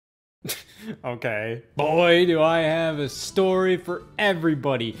Okay. Boy, do I have a story for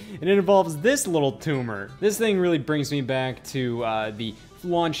everybody. And it involves this little tumor. This thing really brings me back to the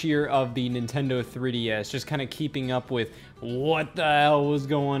launch year of the Nintendo 3DS, just kind of keeping up with what the hell was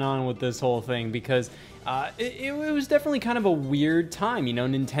going on with this whole thing, because it was definitely kind of a weird time. You know,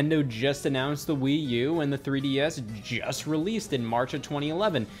 Nintendo just announced the Wii U and the 3DS just released in March of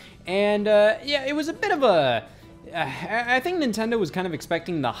 2011. And yeah, it was a bit of a... I think Nintendo was kind of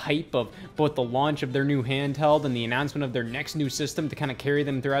expecting the hype of both the launch of their new handheld and the announcement of their next new system to kind of carry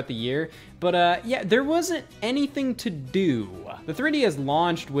them throughout the year. But yeah, there wasn't anything to do. The 3DS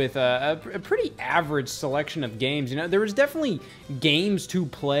launched with a pretty average selection of games. You know, there was definitely games to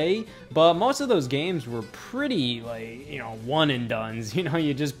play, but most of those games were pretty, like, you know, one and dones. You know,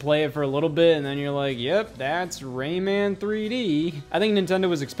 you just play it for a little bit and then you're like, yep, that's Rayman 3D. I think Nintendo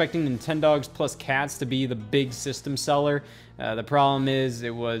was expecting Nintendogs plus Cats to be the big system seller. The problem is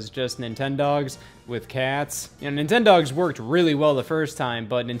it was just Nintendogs with Cats. You know, Nintendogs worked really well the first time,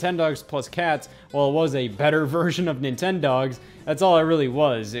 but Nintendogs plus Cats, well, it was a better version of Nintendogs. That's all it really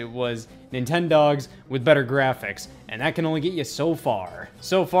was. It was Nintendogs with better graphics, and that can only get you so far.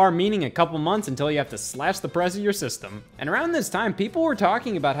 So far meaning a couple months until you have to slash the price of your system. And around this time, people were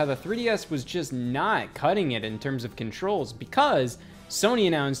talking about how the 3DS was just not cutting it in terms of controls because Sony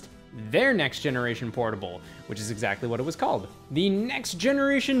announced their next generation portable, which is exactly what it was called. The next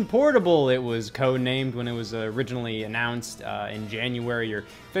generation portable, it was codenamed when it was originally announced in January or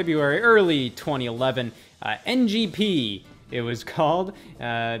February, early 2011. NGP, it was called.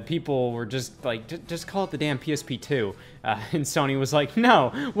 People were just like, just call it the damn PSP2. And Sony was like,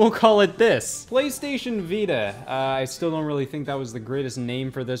 no, we'll call it this. PlayStation Vita. I still don't really think that was the greatest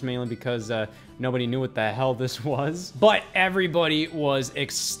name for this, mainly because nobody knew what the hell this was. But everybody was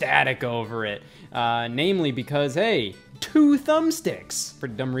ecstatic over it. Namely because, hey, 2 thumbsticks.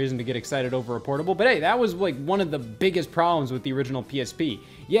 Pretty dumb reason to get excited over a portable, but hey, that was like one of the biggest problems with the original PSP.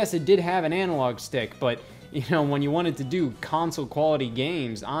 Yes, it did have an analog stick, but you know, when you wanted to do console quality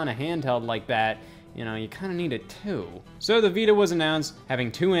games on a handheld like that, you know, you kind of needed 2. So the Vita was announced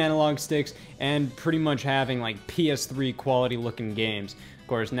having 2 analog sticks and pretty much having like PS3 quality looking games. Of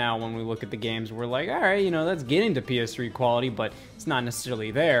course, now when we look at the games, we're like, all right, you know, that's getting to PS3 quality, but it's not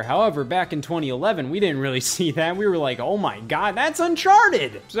necessarily there. However, back in 2011, we didn't really see that. We were like, oh my God, that's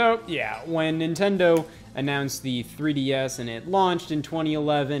Uncharted. So yeah, when Nintendo announced the 3DS and it launched in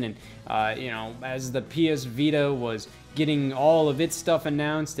 2011, and you know, as the PS Vita was getting all of its stuff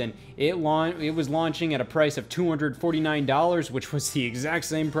announced, and it was launching at a price of $249, which was the exact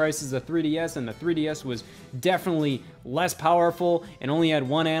same price as the 3DS, and the 3DS was definitely less powerful and only had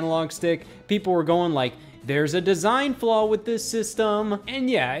 1 analog stick. People were going like, there's a design flaw with this system. And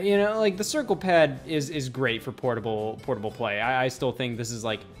yeah, you know, like the Circle Pad is great for portable play. I still think this is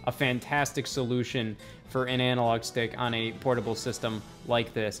like a fantastic solution for an analog stick on a portable system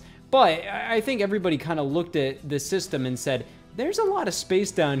like this. But I think everybody kind of looked at the system and said, there's a lot of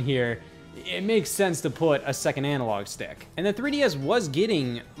space down here. It makes sense to put a second analog stick. And the 3DS was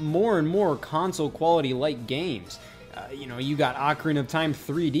getting more and more console quality like games. You know, you got Ocarina of Time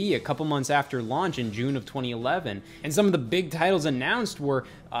 3D a couple months after launch in June of 2011. And some of the big titles announced were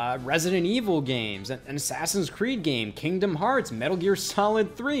Resident Evil games, an Assassin's Creed game, Kingdom Hearts, Metal Gear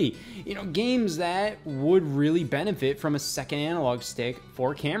Solid 3. You know, games that would really benefit from a second analog stick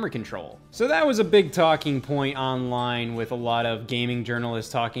for camera control. So that was a big talking point online, with a lot of gaming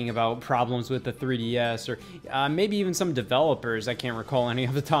journalists talking about problems with the 3DS, or maybe even some developers. I can't recall any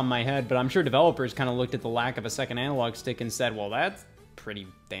off the top of my head, but I'm sure developers kind of looked at the lack of a second analog stick and said, well, that's pretty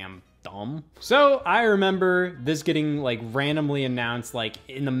damn dumb. So I remember this getting like randomly announced like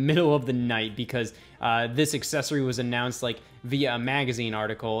in the middle of the night, because this accessory was announced like via a magazine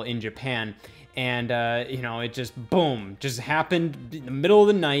article in Japan. And you know, it just boom, just happened in the middle of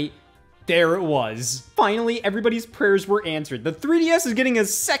the night. There it was. Finally, everybody's prayers were answered. The 3DS is getting a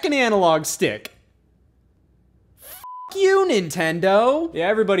second analog stick. F you, Nintendo. Yeah,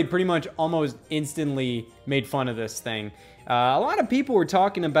 everybody pretty much almost instantly made fun of this thing. A lot of people were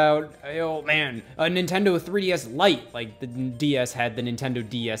talking about, oh man, a Nintendo 3DS Lite. Like the DS had the Nintendo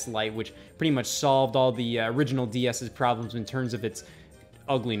DS Lite, which pretty much solved all the original DS's problems in terms of its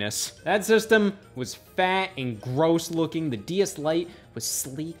ugliness. That system was fat and gross looking. The DS Lite was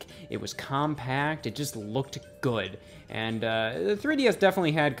sleek, it was compact, it just looked good. And the 3DS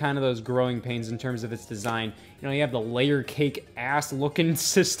definitely had kind of those growing pains in terms of its design. You know, you have the layer cake ass looking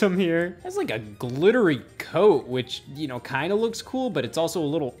system here. It has like a glittery coat, which, you know, kind of looks cool, but it's also a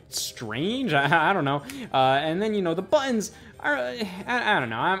little strange. I don't know. And then, you know, the buttons I don't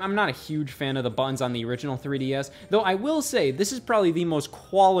know. I'm not a huge fan of the buttons on the original 3DS, though I will say this is probably the most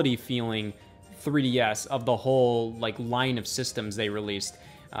quality feeling 3DS of the whole like line of systems they released.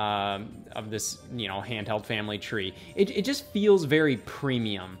 Of this, you know, handheld family tree. It just feels very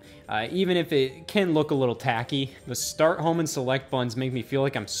premium, even if it can look a little tacky. The start, home, and select buttons make me feel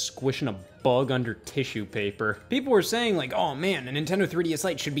like I'm squishing a bug under tissue paper. People were saying like, oh man, a Nintendo 3DS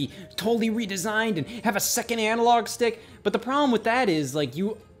Lite should be totally redesigned and have a second analog stick, but the problem with that is like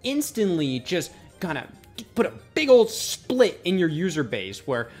you instantly just kind of put a big old split in your user base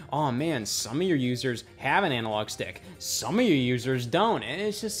where, oh man, some of your users have an analog stick, some of your users don't, and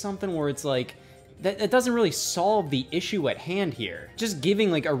it's just something where it's like, that doesn't really solve the issue at hand here. Just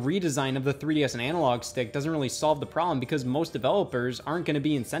giving like a redesign of the 3DS and analog stick doesn't really solve the problem because most developers aren't going to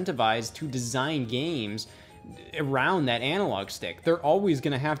be incentivized to design games around that analog stick. They're always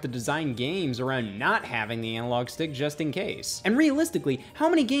going to have to design games around not having the analog stick just in case. And realistically, how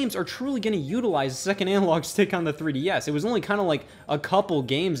many games are truly going to utilize a second analog stick on the 3DS? It was only kind of like a couple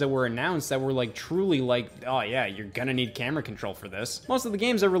games that were announced that were like truly like, oh yeah, you're gonna need camera control for this. Most of the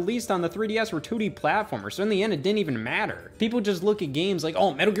games that released on the 3DS were 2D platformers, so in the end it didn't even matter. People just look at games like,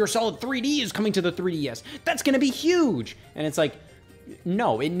 oh, Metal Gear Solid 3D is coming to the 3DS. That's gonna be huge! And it's like,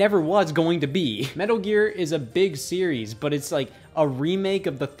 no, it never was going to be. Metal Gear is a big series, but it's like a remake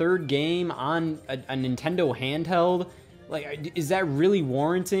of the third game on a Nintendo handheld. Like, is that really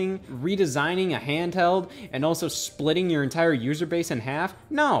warranting redesigning a handheld and also splitting your entire user base in half?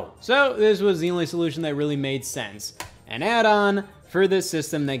 No. So this was the only solution that really made sense. An add-on for this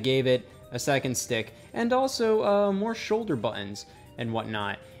system that gave it a second stick and also more shoulder buttons and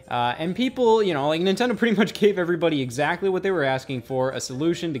whatnot. And people, you know, like Nintendo pretty much gave everybody exactly what they were asking for, a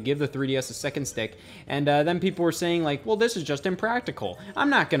solution to give the 3DS a second stick, and then people were saying like, well, this is just impractical. I'm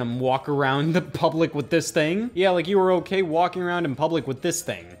not gonna walk around the public with this thing. Yeah, like you were okay walking around in public with this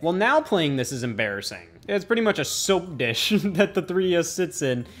thing. Well, now playing this is embarrassing. It's pretty much a soap dish that the 3DS sits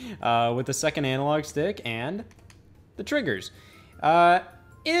in with the second analog stick and the triggers. It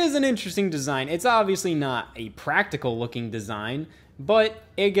is an interesting design. It's obviously not a practical looking design, but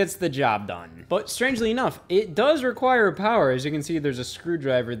it gets the job done. But strangely enough, it does require power. As you can see, there's a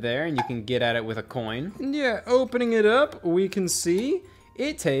screwdriver there, and you can get at it with a coin. And yeah, opening it up, we can see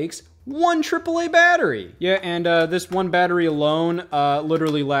it takes one AAA battery. Yeah, and this one battery alone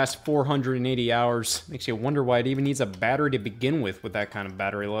literally lasts 480 hours. Makes you wonder why it even needs a battery to begin with that kind of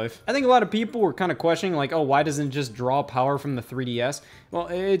battery life. I think a lot of people were kind of questioning like, oh, why doesn't it just draw power from the 3DS? Well,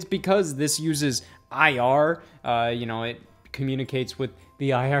 it's because this uses IR, you know, it communicates with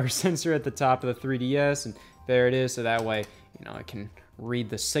the IR sensor at the top of the 3DS, and there it is, so that way, you know, it can read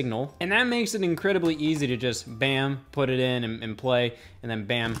the signal. And that makes it incredibly easy to just, bam, put it in and play, and then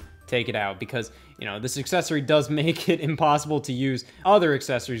bam, take it out, because, you know, this accessory does make it impossible to use other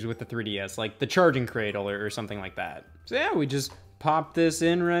accessories with the 3DS, like the charging cradle or something like that. So yeah, we just pop this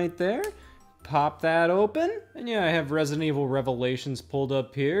in right there. Pop that open, and yeah, I have Resident Evil Revelations pulled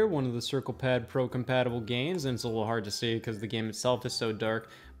up here, one of the CirclePad Pro compatible games, and it's a little hard to see because the game itself is so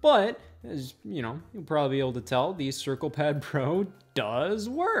dark, but as you know, you'll probably be able to tell, the CirclePad Pro does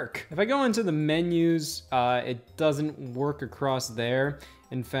work. If I go into the menus, it doesn't work across there.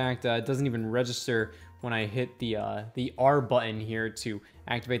 In fact, it doesn't even register when I hit the R button here to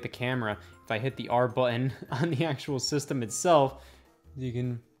activate the camera. If I hit the R button on the actual system itself, you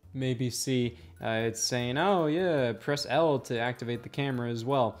can maybe see it's saying, oh yeah, press L to activate the camera as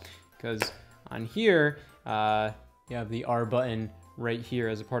well. Because on here, you have the R button right here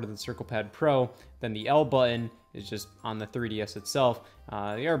as a part of the CirclePad Pro. Then the L button is just on the 3DS itself.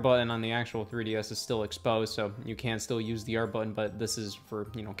 The R button on the actual 3DS is still exposed, so you can still use the R button, but this is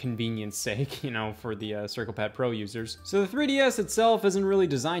for, you know, convenience sake, you know, for the CirclePad Pro users. So the 3DS itself isn't really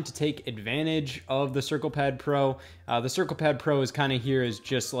designed to take advantage of the CirclePad Pro. The CirclePad Pro is kind of here as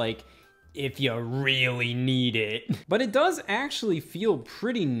just like, if you really need it. But it does actually feel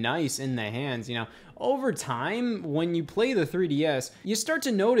pretty nice in the hands, you know. Over time, when you play the 3DS, you start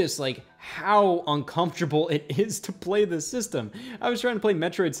to notice like how uncomfortable it is to play the system. I was trying to play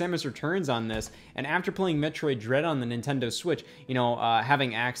Metroid Samus Returns on this, and after playing Metroid Dread on the Nintendo Switch, you know,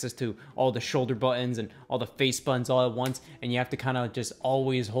 having access to all the shoulder buttons and all the face buttons all at once, and you have to kind of just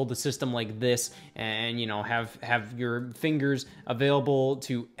always hold the system like this, and you know, have your fingers available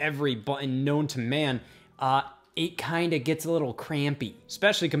to every button known to man, it kind of gets a little crampy,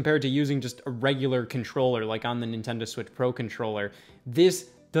 especially compared to using just a regular controller like on the Nintendo Switch Pro controller. This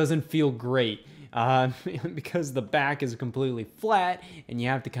doesn't feel great because the back is completely flat and you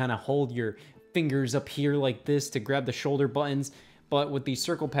have to kind of hold your fingers up here like this to grab the shoulder buttons. But with the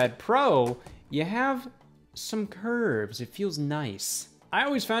CirclePad Pro, you have some curves. It feels nice. I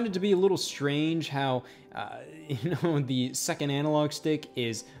always found it to be a little strange how, the second analog stick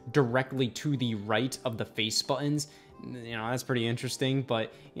is directly to the right of the face buttons. That's pretty interesting,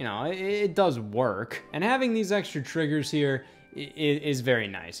 but, it does work. And having these extra triggers here is very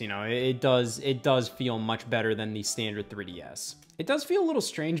nice. It does feel much better than the standard 3DS. It does feel a little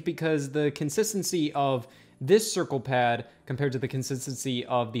strange because the consistency of this circle pad compared to the consistency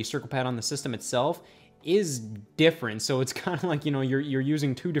of the circle pad on the system itself is different. So it's kind of like, you're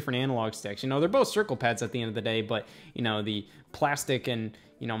using two different analog sticks. They're both circle pads at the end of the day, but, the plastic and,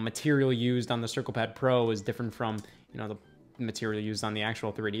 material used on the Circle Pad Pro is different from, the material used on the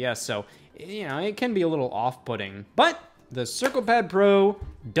actual 3DS. So, it can be a little off-putting. But the Circle Pad Pro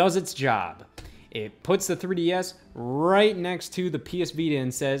does its job. It puts the 3DS right next to the PS Vita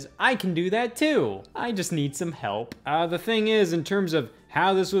and says, I can do that too. I just need some help. The thing is, in terms of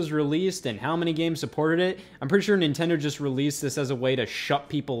how this was released and how many games supported it, I'm pretty sure Nintendo just released this as a way to shut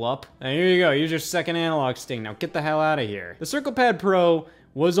people up. And here you go, here's your second analog stick. Now get the hell out of here. The Circle Pad Pro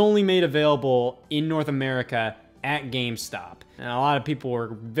was only made available in North America at GameStop. And a lot of people were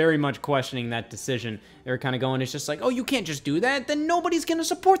very much questioning that decision. They were kind of going, it's just like, oh, you can't just do that, then nobody's gonna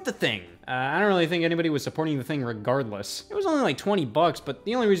support the thing. I don't really think anybody was supporting the thing regardless. It was only like 20 bucks, but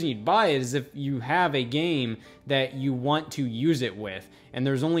the only reason you'd buy it is if you have a game that you want to use it with. And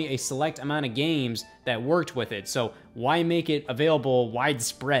there's only a select amount of games that worked with it, so why make it available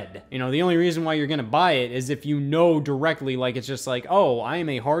widespread? The only reason why you're gonna buy it is if you know directly, like it's just like, oh, I am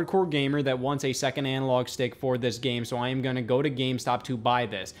a hardcore gamer that wants a second analog stick for this game, so I am gonna go to GameStop to buy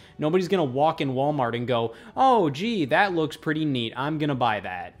this. Nobody's gonna walk in Walmart and go, oh, gee, that looks pretty neat, I'm gonna buy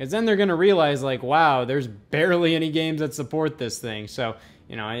that. Because then they're gonna realize, like, wow, there's barely any games that support this thing, so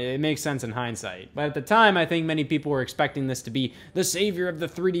it makes sense in hindsight. But at the time, I think many people were expecting this to be the savior of the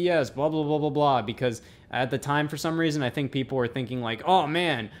 3DS, blah, blah, blah, blah, blah, because at the time, for some reason, I think people were thinking like, oh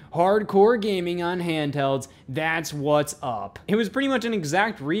man, hardcore gaming on handhelds, that's what's up. It was pretty much an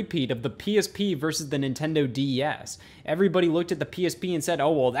exact repeat of the PSP versus the Nintendo DS. Everybody looked at the PSP and said,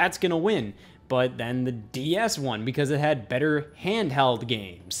 oh, well, that's gonna win. But then the DS won because it had better handheld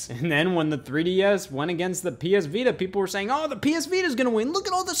games. And then when the 3DS went against the PS Vita, people were saying, oh, the PS Vita's gonna win, look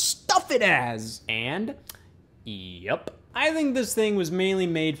at all the stuff it has. And, yep. I think this thing was mainly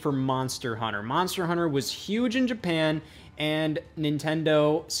made for Monster Hunter. Monster Hunter was huge in Japan, and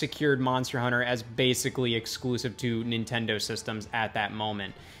Nintendo secured Monster Hunter as basically exclusive to Nintendo systems at that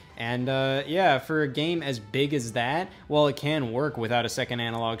moment. And yeah, for a game as big as that, well, it can work without a second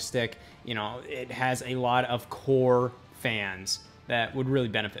analog stick. It has a lot of core fans that would really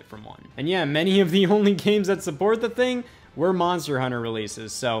benefit from one. And yeah, many of the only games that support the thing were Monster Hunter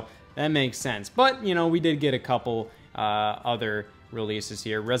releases, so that makes sense. But, we did get a couple other releases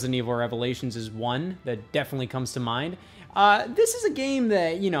here. Resident Evil Revelations is one that definitely comes to mind. This is a game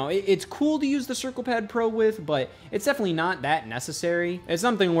that, it's cool to use the Circle Pad Pro with, but it's definitely not that necessary. It's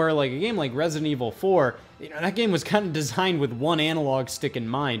something where, like, a game like Resident Evil 4, that game was kind of designed with one analog stick in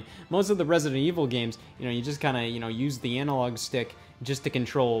mind. Most of the Resident Evil games, you just kind of, use the analog stick just to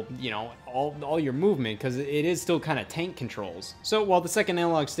control, all your movement, because it is still kind of tank controls. So while the second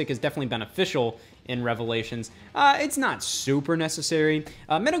analog stick is definitely beneficial in Revelations, it's not super necessary.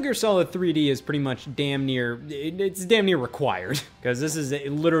 Metal Gear Solid 3D is pretty much damn near required, because this is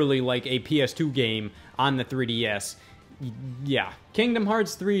literally like a PS2 game on the 3DS. Yeah. Kingdom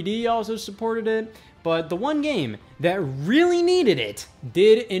Hearts 3D also supported it, but the one game that really needed it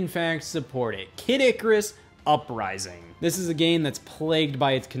did in fact support it. Kid Icarus Uprising. This is a game that's plagued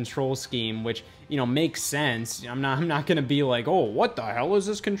by its control scheme, which, makes sense. I'm not gonna be like, oh, what the hell is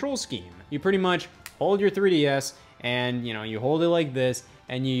this control scheme? You pretty much hold your 3DS and, you hold it like this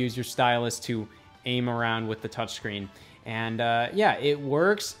and you use your stylus to aim around with the touchscreen. And yeah, it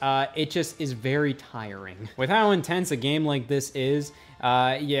works. It just is very tiring. With how intense a game like this is,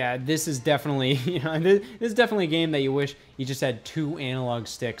 yeah, this is definitely, this is definitely a game that you wish you just had two analog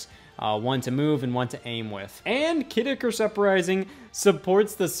sticks. One to move and one to aim with. And Kid Icarus Uprising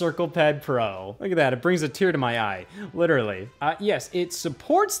supports the Circle Pad Pro. Look at that, it brings a tear to my eye, literally. Yes, it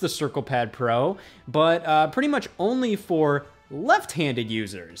supports the Circle Pad Pro, but pretty much only for left-handed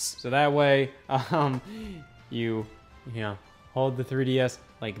users. So that way, you hold the 3DS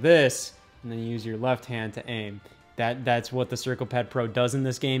like this, and then you use your left hand to aim. That's what the Circle Pad Pro does in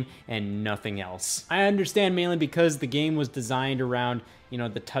this game, and nothing else. I understand mainly because the game was designed around,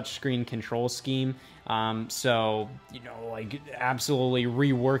 the touchscreen control scheme. So, like absolutely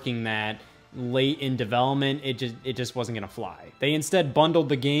reworking that late in development, it just wasn't gonna fly. They instead bundled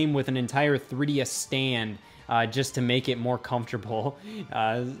the game with an entire 3DS stand just to make it more comfortable,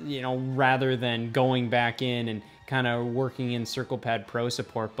 you know, rather than going back in and kind of working in Circle Pad Pro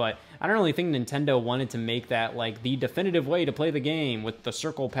support. But I don't really think Nintendo wanted to make that like the definitive way to play the game with the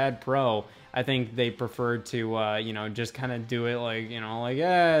Circle Pad Pro. I think they preferred to, you know, just kind of do it like, you know, like,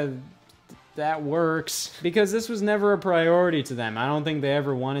 that works. Because this was never a priority to them. I don't think they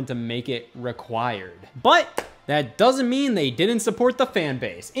ever wanted to make it required. But that doesn't mean they didn't support the fan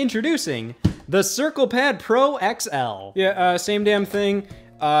base. Introducing the Circle Pad Pro XL. Yeah, same damn thing,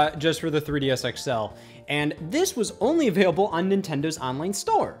 just for the 3DS XL. And this was only available on Nintendo's online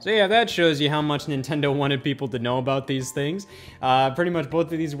store. So yeah, that shows you how much Nintendo wanted people to know about these things. Pretty much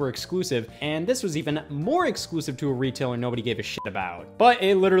both of these were exclusive, and this was even more exclusive to a retailer nobody gave a shit about. But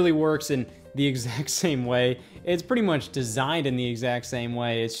it literally works in the exact same way. It's pretty much designed in the exact same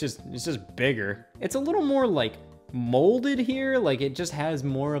way. It's just bigger. It's a little more like molded here. Like it just has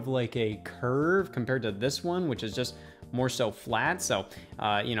more of like a curve compared to this one, which is just more so flat. So,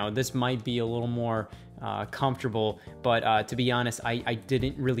 you know, this might be a little more comfortable, but to be honest, I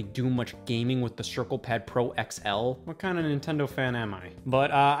didn't really do much gaming with the Circle Pad Pro XL. What kind of Nintendo fan am I?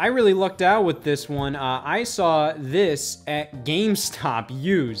 But I really lucked out with this one. I saw this at GameStop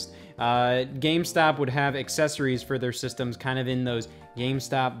used. GameStop would have accessories for their systems kind of in those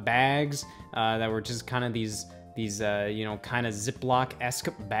GameStop bags that were just kind of these you know, kind of Ziploc-esque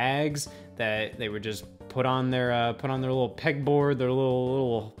bags that they would just put on their little pegboard, their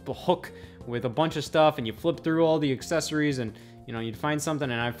little hook with a bunch of stuff, and you flip through all the accessories and, you know, you'd find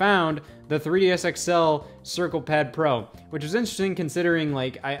something. And I found the 3DS XL Circle Pad Pro, which is interesting considering,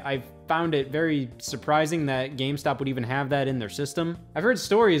 like, I found it very surprising that GameStop would even have that in their system. I've heard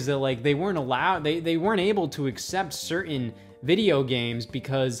stories that, like, they weren't able to accept certain video games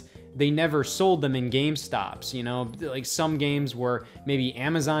because they never sold them in GameStops, you know? Like some games were maybe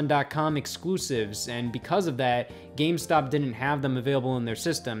Amazon.com exclusives, and because of that, GameStop didn't have them available in their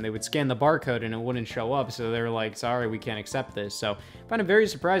system. They would scan the barcode and it wouldn't show up, so they were like, sorry, we can't accept this. So I find it very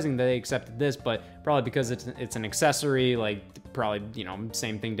surprising that they accepted this, but probably because it's an accessory, like, probably, you know,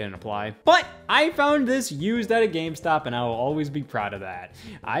 same thing didn't apply. But I found this used at a GameStop, and I will always be proud of that.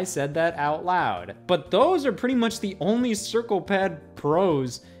 I said that out loud. But those are pretty much the only Circle Pad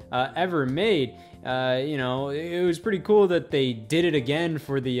Pros ever made. You know, it was pretty cool that they did it again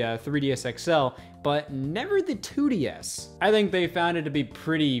for the 3DS XL, but never the 2DS. I think they found it to be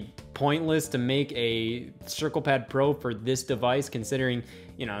pretty pointless to make a Circle Pad Pro for this device, considering,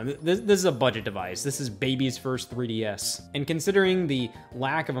 you know, this is a budget device. This is baby's first 3DS. And considering the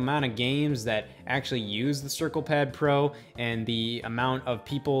lack of amount of games that actually use the Circle Pad Pro and the amount of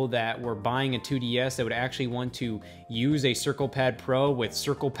people that were buying a 2DS that would actually want to use a Circle Pad Pro with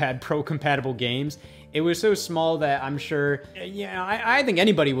Circle Pad Pro compatible games, it was so small that I'm sure, yeah, I think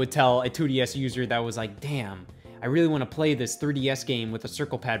anybody would tell a 2DS user that was like, damn, I really want to play this 3DS game with a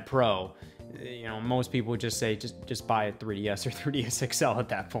Circle Pad Pro. You know, most people would just say, just buy a 3DS or 3DS XL at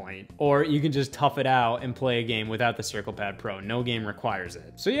that point. Or you can just tough it out and play a game without the Circle Pad Pro. No game requires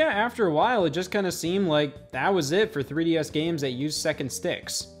it. So yeah, after a while, it just kind of seemed like that was it for 3DS games that used second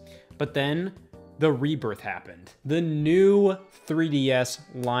sticks. But then the rebirth happened. The new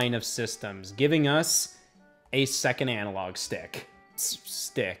 3DS line of systems, giving us a second analog stick.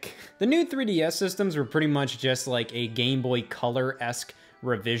 The new 3DS systems were pretty much just like a Game Boy Color-esque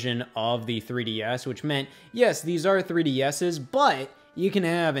revision of the 3DS, which meant, yes, these are 3DSs, but you can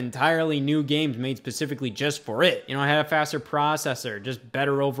have entirely new games made specifically just for it. You know, I had a faster processor, just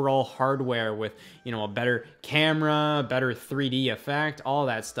better overall hardware with, you know, a better camera, better 3D effect, all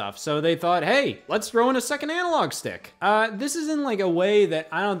that stuff. So they thought, hey, let's throw in a second analog stick. This is in like a way that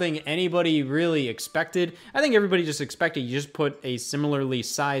I don't think anybody really expected. I think everybody just expected you just put a similarly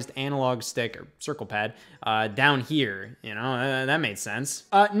sized analog stick or Circle Pad down here, you know, that made sense.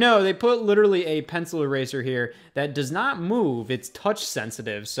 No, they put literally a pencil eraser here that does not move. It's touch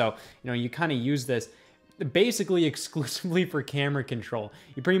sensitive, so, you know, you kind of use this basically exclusively for camera control.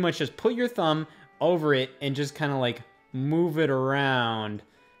 You pretty much just put your thumb over it and just kind of like move it around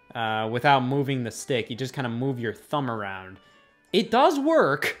without moving the stick. You just kind of move your thumb around. It does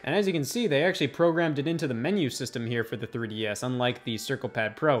work, and as you can see, they actually programmed it into the menu system here for the 3DS, unlike the Circle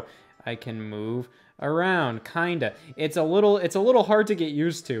Pad Pro. I can move around, kinda. It's a little hard to get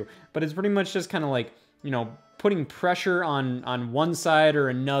used to, but it's pretty much just kind of like, you know, putting pressure on one side or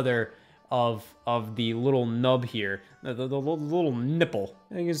another of the little nub here, the little nipple.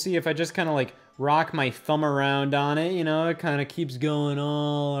 And you can see if I just kind of like rock my thumb around on it, you know, it kind of keeps going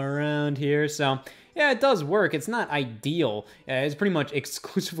all around here. So yeah, it does work. It's not ideal. It's pretty much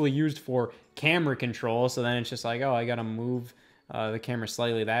exclusively used for camera control. So then it's just like, oh, I gotta move the camera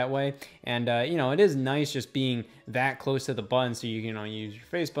slightly that way. And, you know, it is nice just being that close to the button, so you know, use your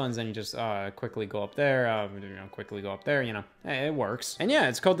face buttons and you just quickly go up there, you know, quickly go up there, you know, it works. And yeah,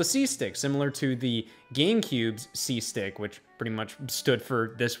 it's called the C-Stick, similar to the GameCube's C-Stick, which pretty much stood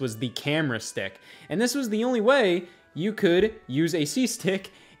for this was the camera stick. And this was the only way you could use a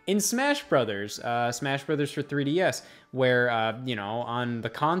C-Stick in Smash Brothers for 3DS, where, you know, on the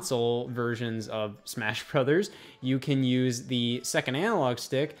console versions of Smash Brothers, you can use the second analog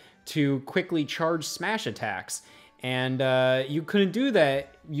stick to quickly charge smash attacks. And you couldn't do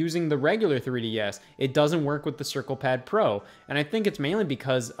that using the regular 3DS. It doesn't work with the Circle Pad Pro. And I think it's mainly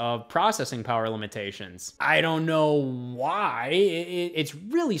because of processing power limitations. I don't know why. It's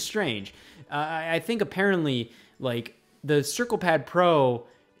really strange. I think apparently, like, the Circle Pad Pro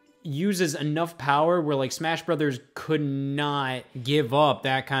uses enough power where like Smash Brothers could not give up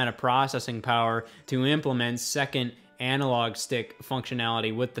that kind of processing power to implement second analog stick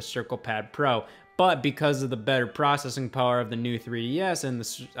functionality with the Circle Pad Pro. But because of the better processing power of the new 3DS and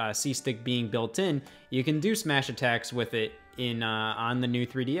the C-Stick being built in, you can do smash attacks with it in on the new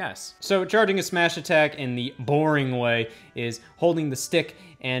 3DS. So charging a smash attack in the boring way is holding the stick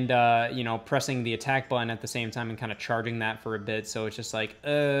and you know, pressing the attack button at the same time and kind of charging that for a bit. So it's just like,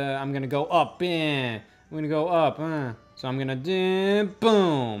 I'm gonna go up, I'm gonna go up, so I'm gonna do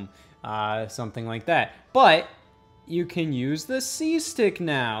boom, something like that. But you can use the C-Stick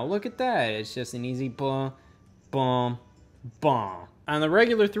now. Look at that. It's just an easy boom, boom, boom. On the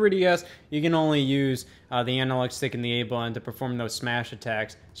regular 3DS, you can only use the analog stick and the A button to perform those smash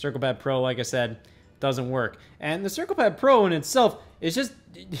attacks. Circle Pad Pro, like I said, doesn't work. And the Circle Pad Pro in itself is just,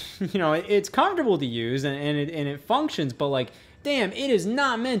 you know, it's comfortable to use and it functions, but like, damn, it is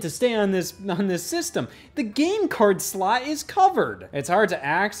not meant to stay on this system. The game card slot is covered. It's hard to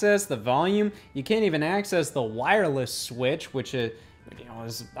access the volume. You can't even access the wireless switch, which is, you know,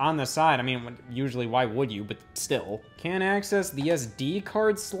 is on the side. I mean, usually why would you, but still. Can't access the SD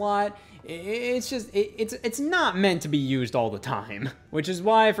card slot. It's just, it's not meant to be used all the time. Which is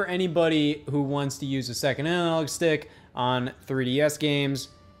why for anybody who wants to use a second analog stick on 3DS games,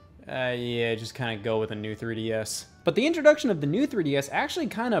 yeah, just kind of go with a new 3DS. But the introduction of the new 3DS actually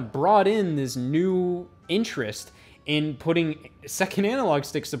kind of brought in this new interest in putting second analog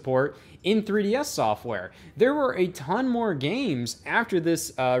stick support in 3DS software. There were a ton more games after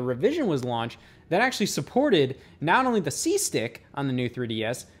this revision was launched that actually supported not only the C-Stick on the new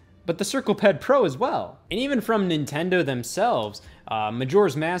 3DS, but the Circle Pad Pro as well. And even from Nintendo themselves,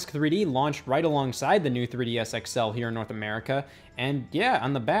 Majora's Mask 3D launched right alongside the new 3DS XL here in North America, and yeah,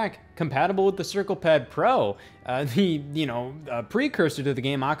 on the back, compatible with the Circle Pad Pro. The, you know, precursor to the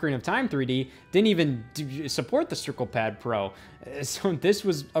game Ocarina of Time 3D didn't even support the Circle Pad Pro, so this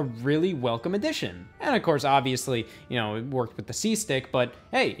was a really welcome addition. And of course, obviously, you know, it worked with the C-Stick, but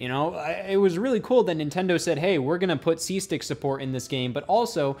hey, you know, it was really cool that Nintendo said, hey, we're gonna put C-Stick support in this game, but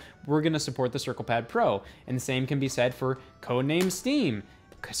also we're gonna support the Circle Pad Pro. And the same can be said for Codename Steam.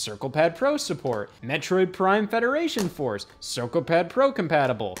 Circle Pad Pro support, Metroid Prime Federation Force, Circle Pad Pro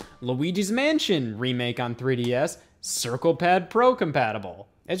compatible, Luigi's Mansion remake on 3DS, Circle Pad Pro compatible.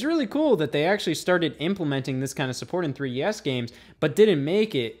 It's really cool that they actually started implementing this kind of support in 3DS games, but didn't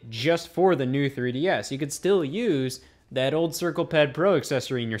make it just for the new 3DS. You could still use that old Circle Pad Pro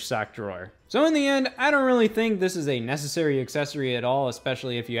accessory in your sock drawer. So in the end, I don't really think this is a necessary accessory at all,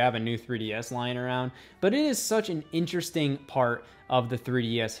 especially if you have a new 3DS lying around, but it is such an interesting part of the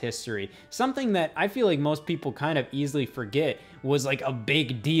 3DS history. Something that I feel like most people kind of easily forget was like a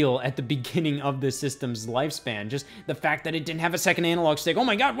big deal at the beginning of the system's lifespan. Just the fact that it didn't have a second analog stick. Oh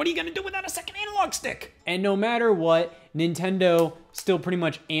my god, what are you gonna do without a second analog stick? And no matter what, Nintendo still pretty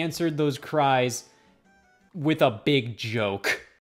much answered those cries with a big joke.